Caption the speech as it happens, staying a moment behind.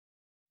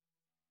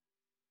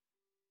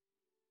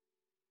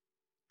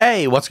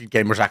Hey, what's good,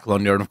 gamers?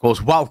 Aklon here, and of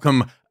course,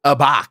 welcome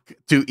back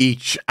to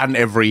each and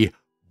every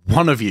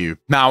one of you.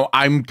 Now,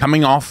 I'm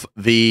coming off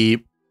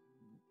the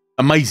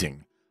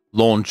amazing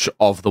launch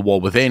of The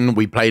War Within.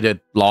 We played it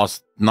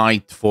last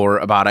night for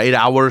about 8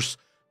 hours,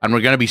 and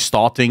we're going to be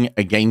starting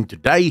again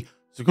today.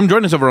 So come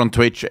join us over on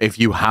Twitch if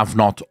you have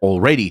not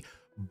already.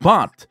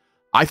 But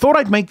I thought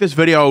I'd make this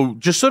video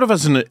just sort of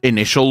as an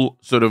initial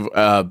sort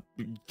of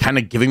kind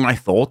of giving my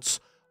thoughts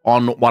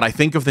on what I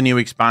think of the new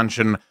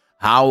expansion,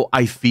 how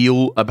I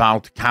feel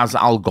about Khaz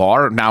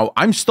Algar. Now,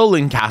 I'm still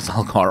in Khaz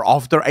Algar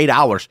after 8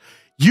 hours.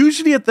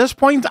 Usually at this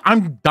point,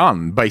 I'm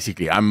done,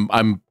 basically.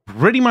 I'm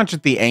pretty much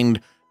at the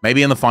end,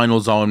 maybe in the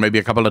final zone, maybe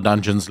a couple of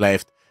dungeons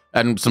left,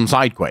 and some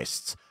side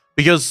quests.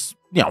 Because,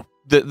 you know,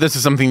 this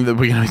is something that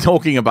we're going to be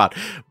talking about.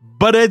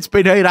 But it's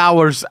been 8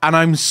 hours, and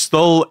I'm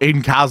still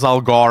in Khaz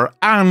Algar,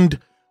 and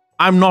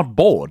I'm not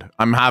bored.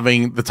 I'm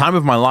having the time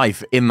of my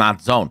life in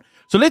that zone.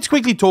 So let's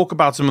quickly talk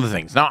about some of the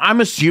things. Now,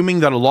 I'm assuming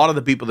that a lot of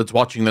the people that's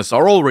watching this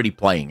are already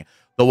playing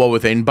The War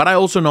Within, but I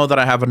also know that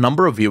I have a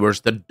number of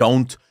viewers that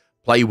don't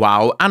play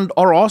WoW and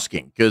are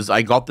asking, because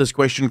I got this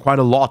question quite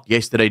a lot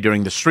yesterday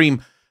during the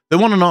stream. They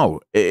want to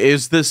know,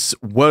 is this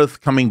worth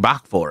coming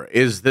back for?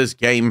 Is this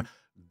game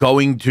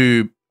going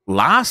to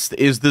last?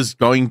 Is this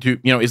going to,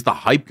 you know, is the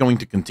hype going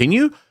to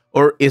continue,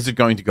 or is it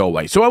going to go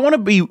away? So I want to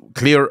be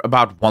clear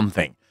about one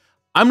thing.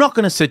 I'm not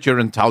going to sit here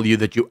and tell you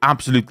that you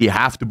absolutely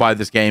have to buy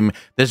this game.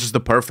 This is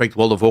the perfect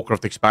World of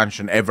Warcraft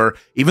expansion ever,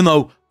 even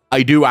though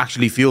I do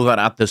actually feel that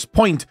at this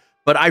point.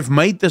 But I've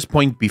made this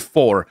point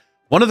before.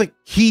 One of the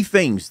key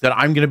things that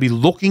I'm going to be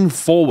looking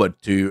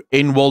forward to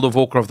in World of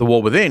Warcraft The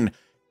War Within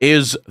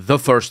is the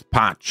first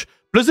patch.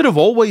 Blizzard have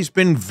always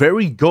been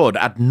very good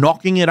at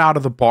knocking it out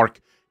of the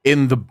park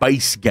in the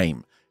base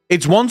game.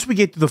 It's once we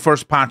get to the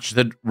first patch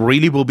that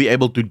really will be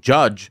able to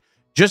judge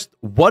just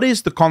what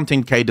is the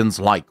content cadence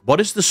like?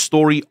 What is the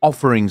story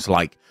offerings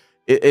like?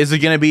 Is it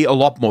going to be a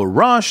lot more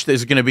rushed?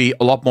 Is it going to be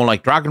a lot more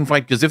like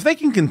Dragonflight? Because if they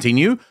can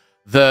continue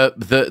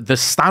the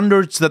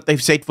standards that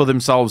they've set for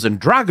themselves in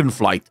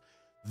Dragonflight,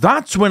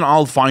 that's when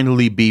I'll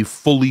finally be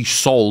fully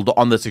sold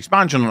on this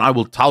expansion, and I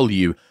will tell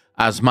you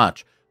as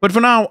much. But for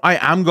now, I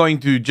am going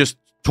to just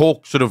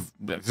talk sort of,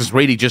 this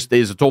really just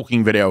is a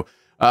talking video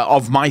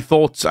of my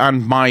thoughts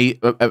and my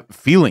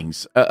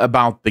feelings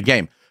about the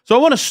game. So I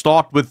want to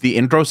start with the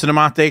intro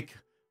cinematic.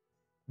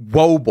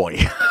 Whoa, boy.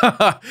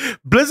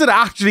 Blizzard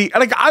actually,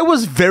 like, I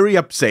was very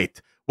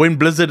upset when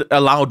Blizzard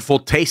allowed for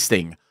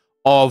testing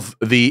of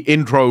the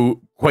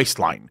intro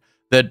questline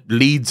that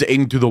leads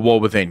into The War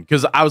Within.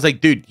 Because I was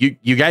like, dude,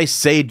 you guys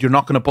said you're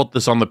not going to put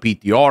this on the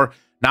PTR.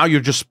 Now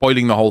you're just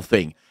spoiling the whole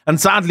thing. And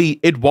sadly,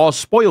 it was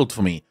spoiled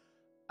for me.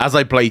 As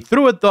I played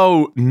through it,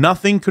 though,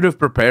 nothing could have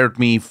prepared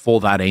me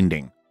for that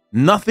ending.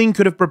 Nothing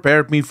could have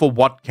prepared me for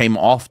what came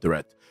after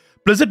it.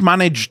 Blizzard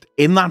managed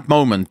in that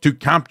moment to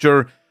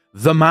capture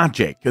the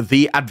magic,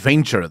 the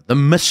adventure, the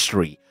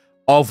mystery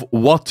of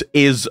what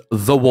is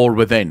The War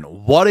Within.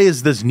 What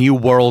is this new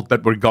world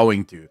that we're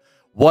going to?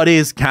 What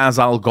is Khaz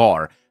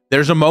Algar?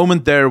 There's a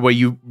moment there where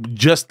you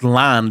just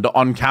land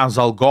on Khaz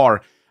Algar,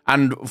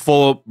 and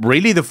for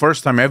really the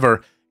first time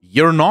ever,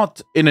 you're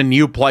not in a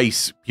new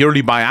place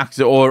purely by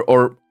accident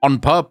or on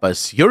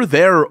purpose. You're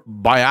there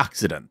by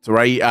accident,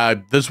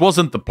 right? This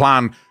wasn't the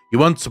plan. You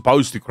weren't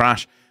supposed to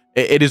crash.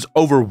 It is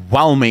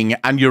overwhelming,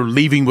 and you're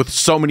leaving with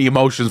so many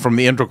emotions from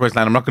the intro quest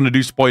line. I'm not going to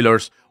do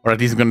spoilers, or at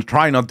least I'm going to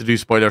try not to do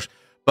spoilers,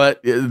 but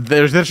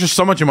there's just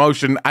so much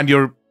emotion, and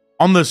you're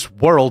on this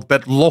world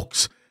that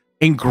looks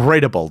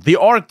incredible. The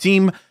art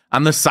team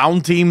and the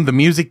sound team, the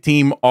music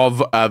team of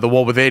The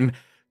War Within,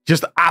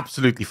 just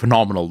absolutely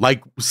phenomenal.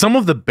 Like, some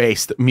of the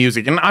best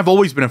music, and I've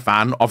always been a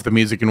fan of the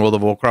music in World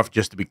of Warcraft,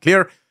 just to be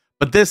clear,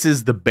 but this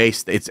is the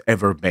best it's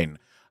ever been.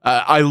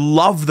 I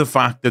love the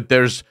fact that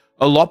there's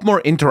a lot more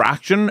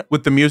interaction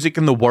with the music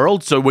in the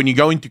world. So when you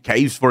go into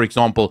caves, for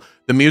example,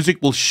 the music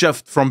will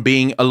shift from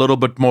being a little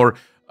bit more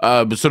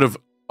sort of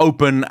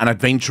open and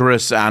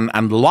adventurous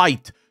and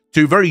light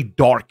to very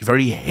dark,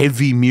 very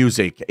heavy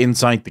music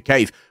inside the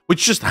cave,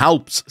 which just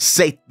helps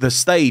set the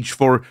stage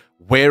for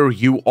where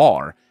you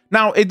are.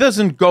 Now, it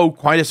doesn't go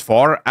quite as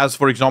far as,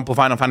 for example,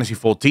 Final Fantasy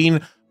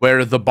XIV,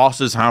 where the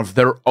bosses have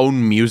their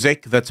own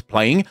music that's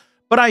playing,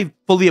 but I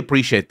fully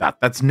appreciate that.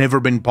 That's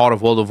never been part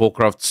of World of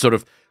Warcraft's sort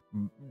of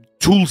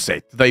tool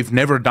set. They've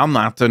never done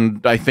that,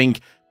 and I think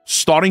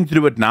starting to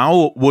do it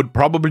now would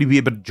probably be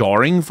a bit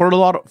jarring for a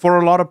lot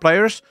of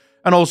players.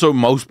 And also,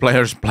 most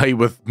players play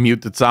with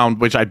muted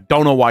sound, which I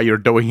don't know why you're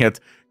doing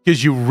it,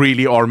 because you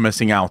really are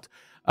missing out.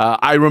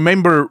 I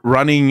remember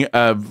running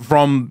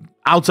from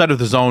outside of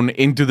the zone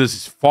into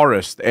this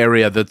forest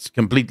area that's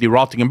completely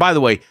rotting. And by the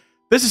way,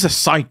 this is a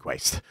side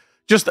quest,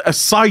 just a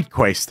side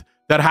quest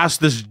that has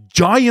this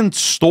giant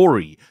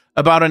story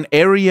about an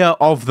area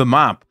of the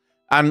map.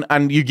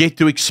 And you get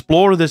to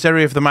explore this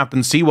area of the map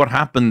and see what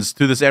happens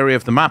to this area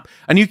of the map.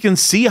 And you can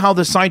see how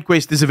the side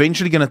quest is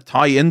eventually going to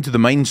tie into the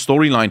main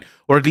storyline,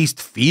 or at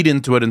least feed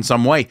into it in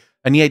some way.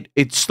 And yet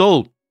it's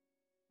still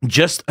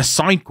just a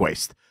side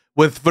quest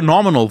with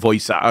phenomenal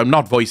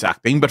not voice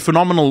acting, but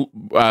phenomenal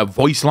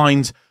voice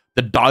lines,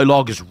 The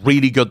dialogue is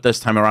really good this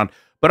time around.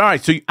 But all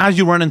right, so as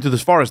you run into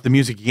this forest, the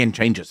music again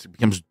changes. It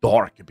becomes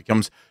dark. It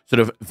becomes sort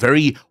of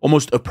very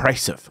almost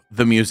oppressive,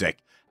 the music.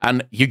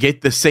 And you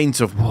get the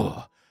sense of,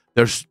 whoa,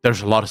 there's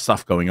a lot of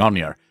stuff going on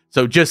here.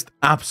 So just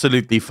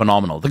absolutely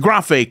phenomenal. The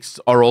graphics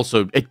are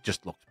also, it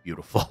just looks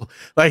beautiful.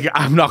 Like,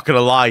 I'm not going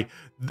to lie.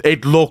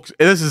 It looks,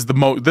 this is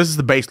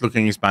the best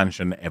looking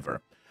expansion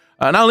ever.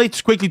 Now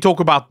let's quickly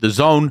talk about the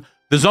zone.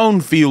 The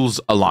zone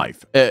feels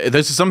alive.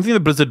 This is something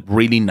that Blizzard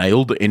really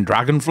nailed in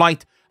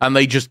Dragonflight, and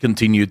they just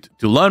continued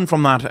to learn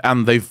from that,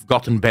 and they've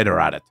gotten better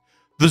at it.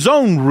 The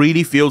zone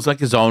really feels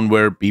like a zone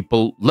where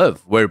people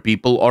live, where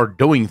people are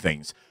doing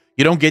things.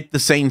 You don't get the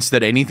sense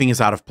that anything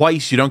is out of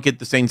place. You don't get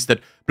the sense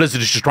that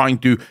Blizzard is just trying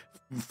to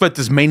fit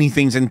as many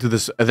things into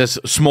this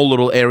small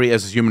little area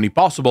as humanly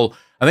possible.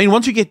 And then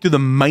once you get to the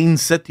main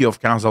city of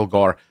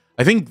Khazalgar,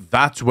 I think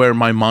that's where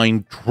my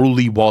mind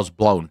truly was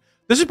blown.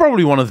 This is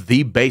probably one of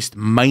the best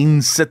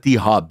main city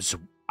hubs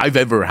we've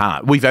ever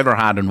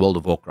had in World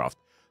of Warcraft,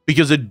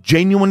 because it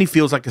genuinely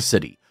feels like a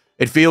city.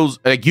 It feels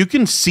like you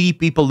can see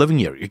people living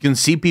here. You can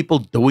see people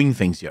doing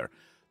things here.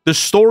 The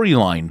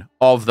storyline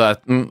of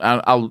that,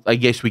 I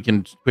guess we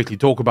can quickly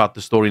talk about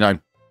the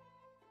storyline.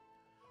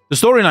 The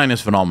storyline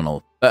is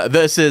phenomenal.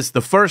 This is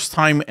the first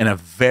time in a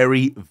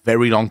very,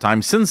 very long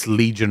time, since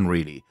Legion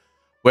really,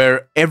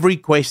 where every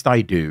quest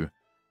I do,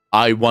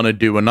 I want to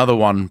do another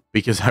one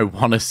because I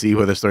want to see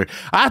where the story...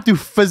 I have to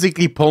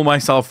physically pull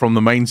myself from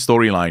the main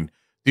storyline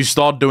to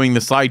start doing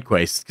the side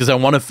quests because I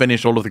want to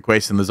finish all of the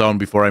quests in the zone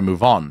before I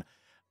move on.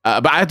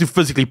 But I had to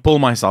physically pull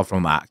myself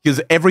from that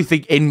because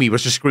everything in me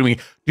was just screaming,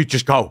 dude,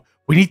 just go.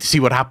 We need to see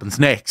what happens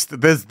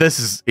next. This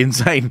is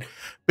insane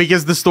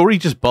because the story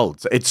just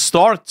builds. It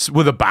starts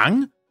with a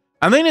bang,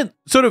 and then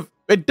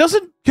it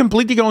doesn't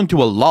completely go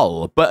into a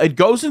lull, but it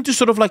goes into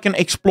sort of like an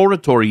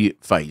exploratory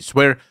phase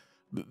where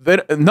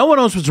no one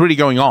knows what's really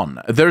going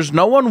on. There's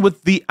no one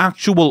with the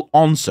actual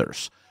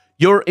answers.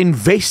 You're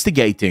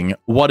investigating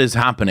what is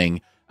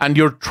happening, and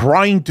you're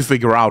trying to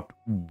figure out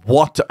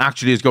what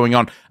actually is going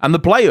on. And the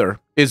player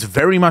is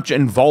very much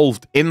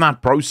involved in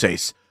that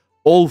process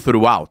all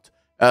throughout,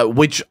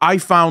 which I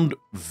found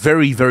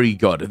very, very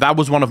good. That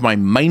was one of my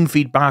main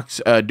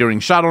feedbacks during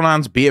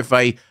Shadowlands,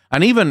 BFA,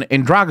 and even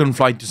in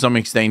Dragonflight to some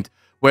extent,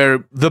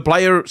 where the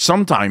player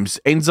sometimes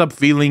ends up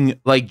feeling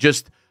like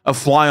just a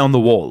fly on the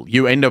wall.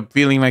 You end up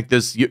feeling like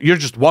this, you're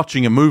just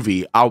watching a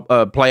movie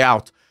play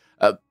out.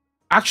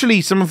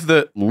 Actually, some of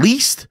the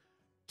least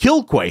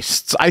kill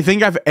quests I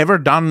think I've ever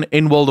done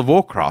in World of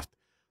Warcraft.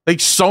 Like,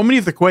 so many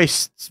of the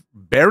quests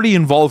barely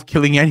involve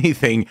killing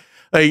anything.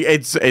 Like,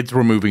 it's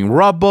removing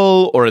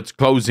rubble, or it's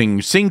closing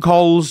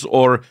sinkholes,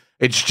 or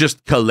it's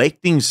just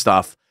collecting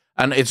stuff.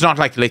 And it's not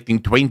like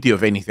collecting 20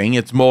 of anything.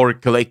 It's more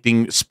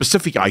collecting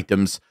specific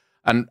items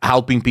and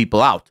helping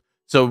people out.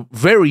 So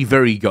very,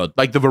 very good.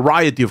 Like, the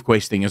variety of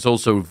questing is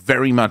also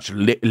very much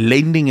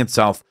lending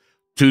itself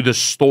to the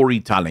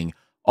storytelling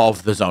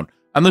of the zone.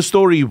 And the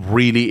story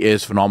really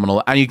is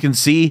phenomenal. And you can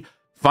see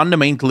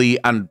fundamentally,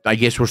 and I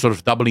guess we're sort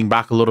of doubling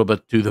back a little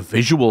bit to the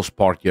visuals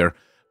part here,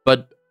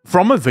 but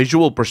from a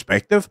visual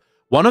perspective,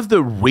 one of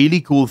the really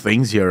cool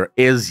things here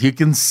is you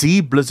can see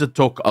Blizzard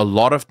took a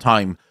lot of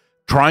time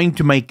trying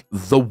to make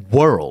the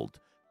world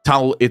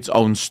tell its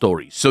own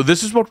story. So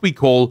this is what we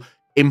call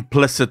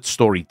implicit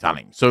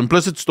storytelling. So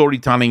implicit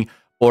storytelling,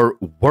 or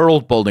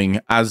world building,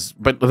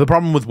 but the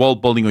problem with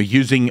world building, or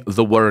using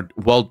the word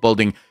world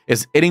building,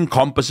 is it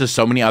encompasses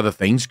so many other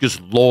things, because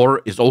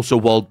lore is also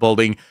world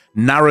building,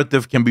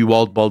 narrative can be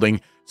world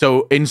building.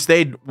 So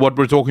instead, what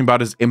we're talking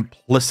about is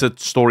implicit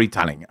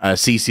storytelling.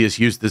 CCS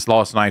used this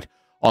last night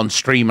on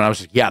stream, and I was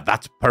like, yeah,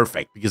 that's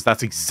perfect, because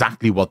that's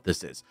exactly what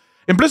this is.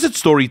 Implicit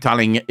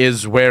storytelling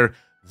is where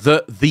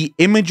the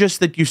images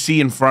that you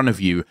see in front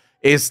of you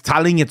is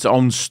telling its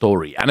own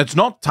story, and it's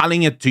not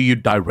telling it to you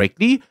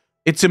directly.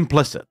 It's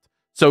implicit.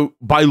 So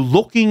by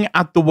looking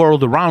at the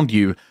world around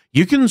you,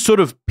 you can sort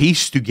of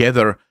piece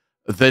together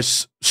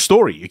this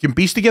story. You can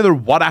piece together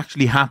what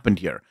actually happened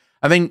here.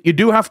 And then you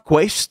do have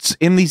quests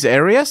in these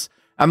areas,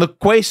 and the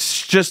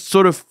quests just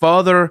sort of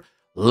further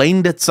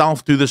lend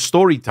itself to the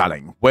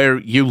storytelling, where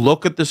you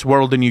look at this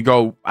world and you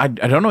go, I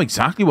don't know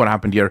exactly what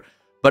happened here,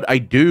 but I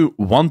do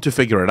want to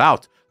figure it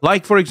out.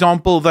 Like, for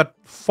example, that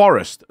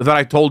forest that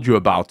I told you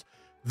about.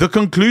 The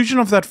conclusion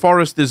of that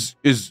forest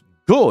is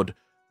good,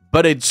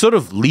 but it sort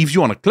of leaves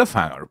you on a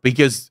cliffhanger,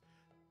 because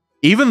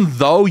even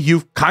though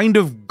you've kind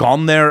of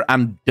gone there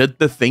and did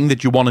the thing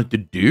that you wanted to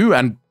do,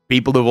 and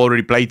people who've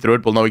already played through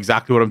it will know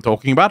exactly what I'm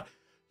talking about,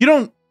 you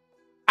don't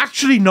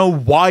actually know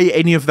why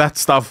any of that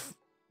stuff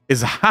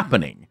is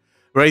happening,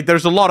 right?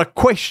 There's a lot of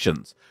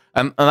questions,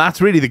 and that's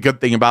really the good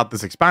thing about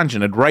this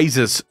expansion. It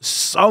raises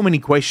so many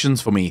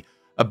questions for me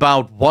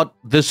about what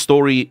this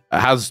story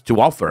has to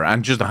offer,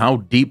 and just how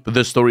deep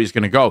this story is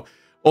going to go.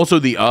 Also,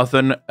 the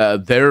Earthen,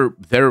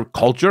 their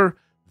culture,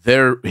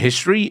 their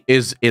history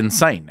is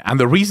insane. And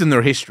the reason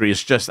their history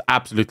is just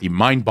absolutely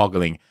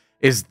mind-boggling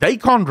is they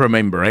can't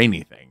remember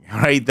anything,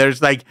 right?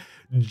 There's like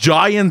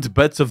giant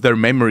bits of their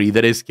memory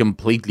that is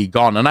completely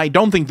gone. And I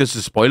don't think this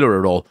is a spoiler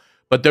at all,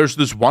 but there's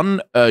this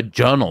one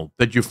journal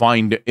that you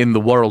find in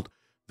the world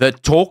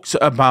that talks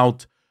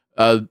about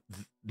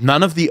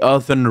none of the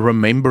Earthen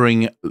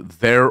remembering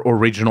their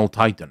original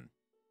Titan.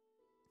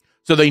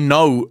 So they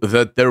know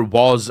that there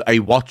was a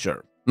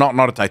Watcher, not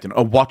a Titan,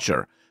 a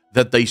Watcher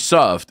that they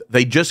served.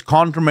 They just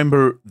can't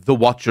remember the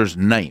Watcher's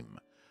name.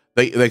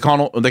 They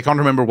can't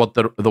remember what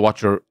the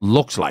Watcher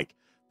looks like.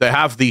 They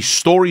have these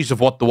stories of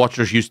what the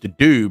Watchers used to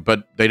do,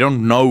 but they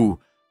don't know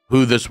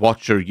who this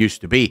Watcher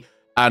used to be.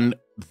 And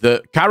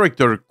the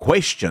character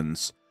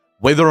questions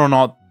whether or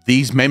not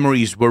these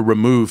memories were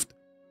removed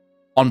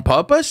on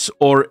purpose,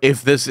 or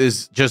if this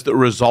is just a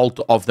result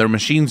of their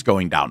machines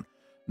going down.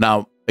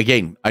 Now,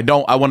 again, I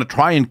want to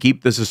try and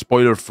keep this as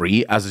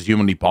spoiler-free as is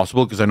humanly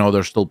possible, because I know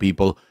there's still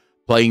people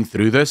playing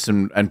through this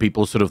and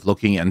people sort of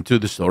looking into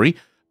the story.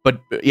 But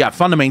yeah,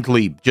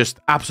 fundamentally, just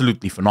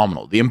absolutely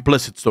phenomenal. The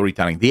implicit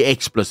storytelling, the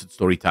explicit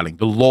storytelling,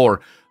 the lore,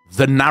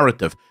 the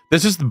narrative.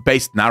 This is the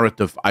best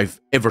narrative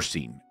I've ever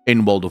seen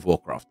in World of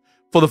Warcraft.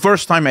 For the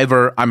first time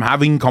ever, I'm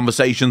having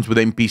conversations with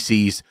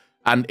NPCs,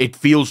 and it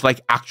feels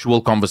like actual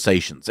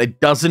conversations.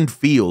 It doesn't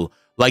feel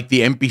like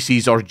the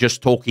NPCs are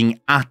just talking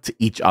at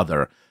each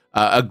other.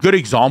 A good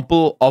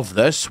example of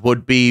this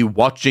would be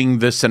watching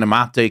the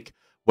cinematic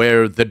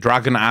where the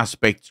dragon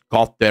aspects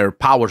got their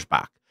powers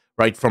back,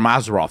 right, from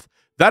Azeroth.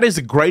 That is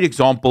a great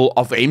example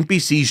of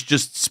NPCs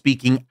just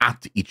speaking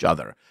at each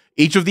other.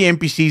 Each of the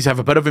NPCs have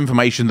a bit of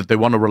information that they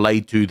want to relay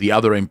to the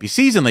other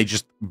NPCs, and they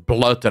just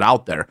blurt it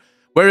out there.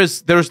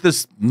 Whereas there's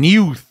this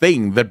new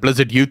thing that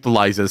Blizzard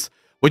utilizes,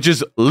 which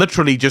is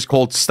literally just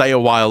called stay a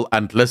while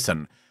and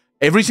listen.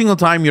 Every single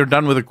time you're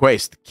done with a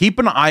quest, keep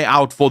an eye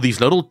out for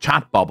these little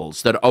chat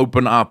bubbles that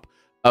open up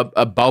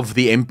above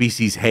the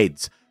NPCs'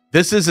 heads.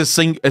 This is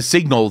a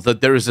signal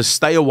that there is a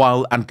stay a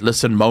while and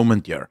listen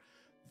moment here.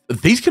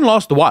 These can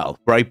last a while,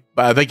 right?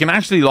 They can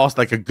actually last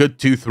like a good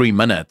 2-3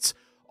 minutes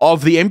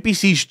of the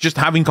NPCs just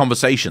having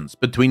conversations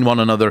between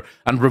one another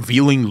and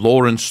revealing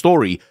lore and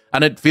story.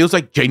 And it feels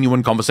like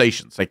genuine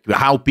conversations, like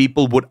how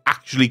people would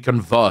actually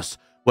converse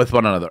with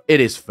one another. It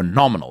is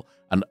phenomenal.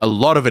 And a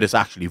lot of it is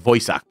actually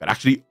voice acted.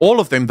 Actually, all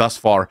of them thus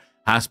far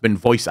has been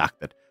voice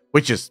acted,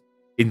 which is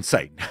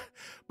insane.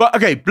 But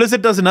okay,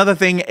 Blizzard does another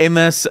thing in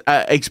this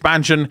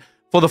expansion.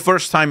 For the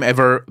first time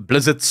ever,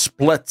 Blizzard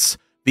splits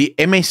the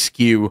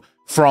MSQ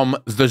from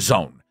the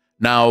zone.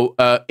 Now,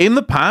 in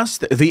the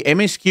past, the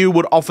MSQ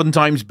would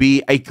oftentimes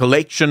be a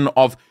collection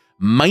of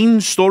main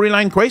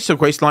storyline quests, so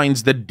quest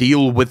lines that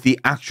deal with the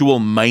actual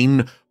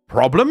main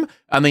problem,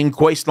 and then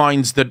quest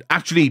lines that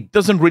actually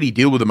doesn't really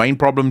deal with the main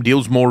problem,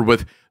 deals more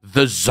with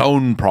the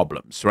zone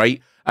problems,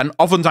 right? And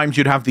oftentimes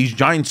you'd have these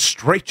giant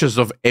stretches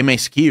of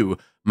MSQ,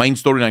 main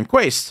storyline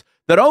quests,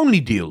 that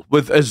only deal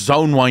with a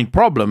zone-wide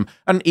problem.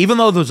 And even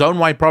though the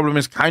zone-wide problem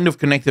is kind of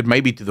connected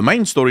maybe to the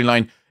main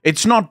storyline,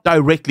 it's not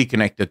directly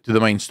connected to the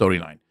main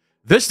storyline.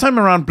 This time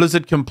around,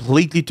 Blizzard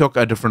completely took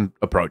a different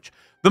approach.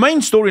 The main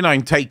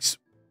storyline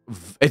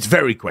it's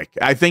very quick.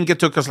 I think it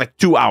took us like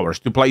 2 hours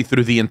to play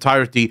through the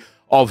entirety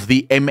of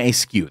the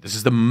MSQ. This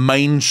is the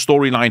main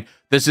storyline.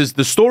 This is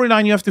the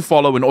storyline you have to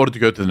follow in order to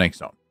go to the next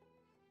zone.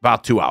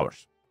 About 2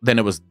 hours. Then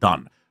it was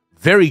done.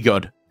 Very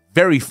good.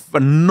 Very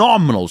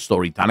phenomenal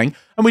storytelling.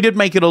 And we did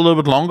make it a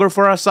little bit longer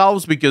for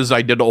ourselves because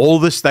I did all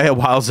the stay a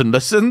whiles and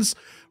listens,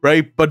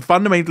 right? But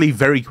fundamentally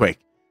very quick.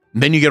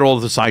 And then you get all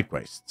of the side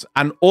quests.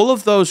 And all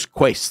of those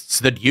quests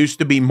that used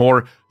to be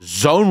more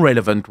zone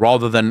relevant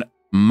rather than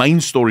main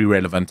story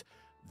relevant,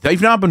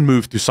 they've now been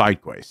moved to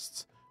side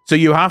quests. So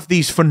you have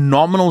these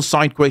phenomenal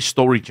side quest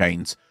story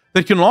chains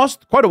that can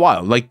last quite a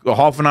while, like a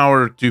half an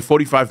hour to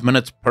 45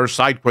 minutes per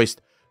side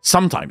quest.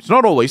 Sometimes,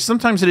 not always.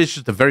 Sometimes it is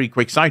just a very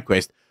quick side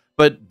quest.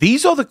 But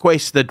these are the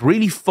quests that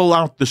really fill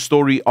out the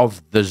story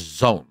of the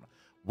zone.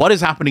 What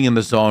is happening in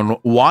the zone?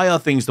 Why are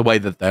things the way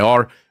that they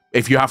are?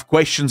 If you have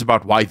questions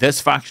about why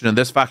this faction and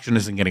this faction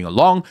isn't getting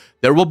along,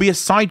 there will be a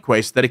side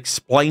quest that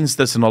explains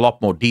this in a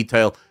lot more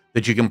detail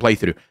that you can play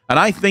through. And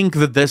I think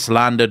that this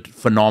landed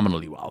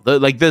phenomenally well.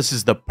 This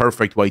is the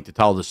perfect way to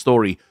tell the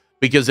story,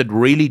 because it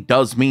really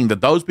does mean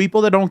that those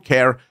people that don't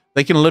care,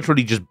 they can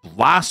literally just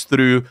blast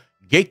through,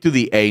 get to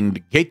the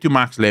end, get to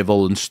max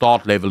level, and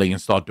start leveling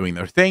and start doing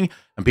their thing.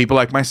 And people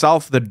like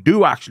myself that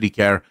do actually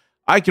care,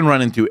 I can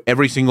run into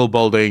every single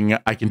building.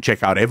 I can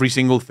check out every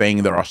single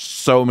thing. There are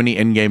so many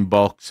in-game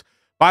books.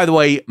 By the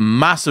way,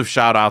 massive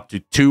shout out to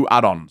 2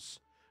 add-ons.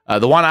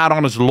 The one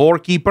add-on is Lore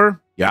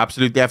Keeper. You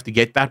absolutely have to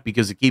get that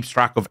because it keeps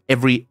track of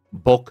every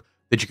book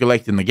that you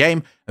collect in the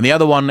game. And the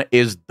other one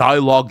is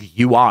Dialogue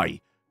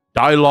UI.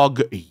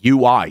 Dialogue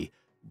UI.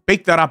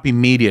 Pick that up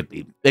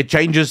immediately. It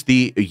changes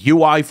the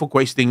UI for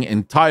questing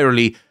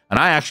entirely. And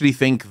I actually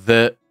think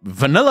the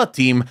vanilla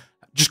team,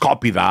 just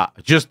copy that.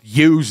 Just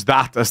use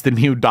that as the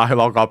new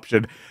dialogue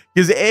option,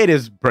 because it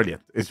is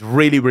brilliant. It's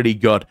really, really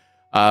good.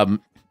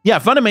 Yeah,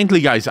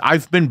 fundamentally, guys,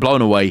 I've been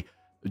blown away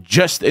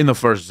just in the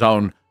first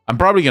zone. I'm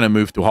probably going to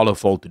move to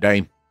Hollowfall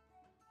today.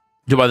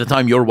 So by the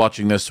time you're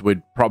watching this,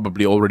 we'd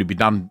probably already be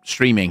done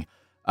streaming.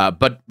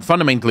 But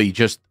fundamentally,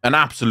 just an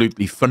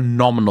absolutely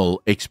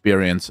phenomenal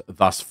experience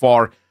thus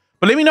far.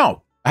 But let me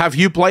know, Have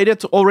you played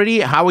it already?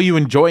 How are you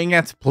enjoying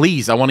it?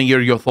 Please, I want to hear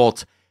your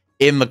thoughts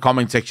in the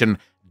comment section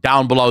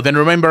down below. Then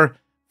remember,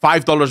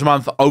 $5 a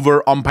month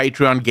over on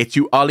Patreon gets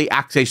you early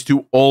access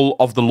to all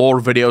of the lore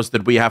videos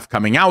that we have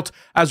coming out,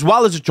 as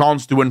well as a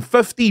chance to win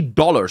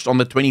 $50 on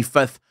the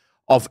 25th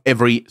of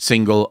every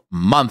single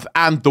month.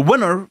 And the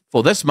winner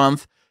for this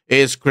month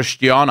is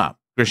Christiana.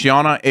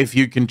 Christiana, if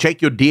you can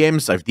check your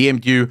DMs, I've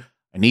DM'd you.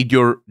 I need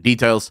your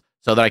details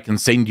so that I can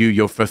send you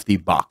your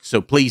 $50.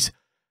 So please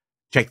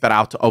check that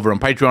out over on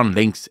Patreon.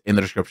 Links in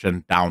the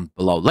description down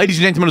below. Ladies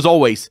and gentlemen, as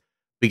always,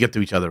 be good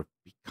to each other,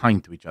 be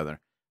kind to each other,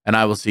 and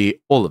I will see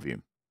all of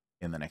you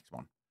in the next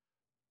one.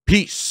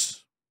 Peace.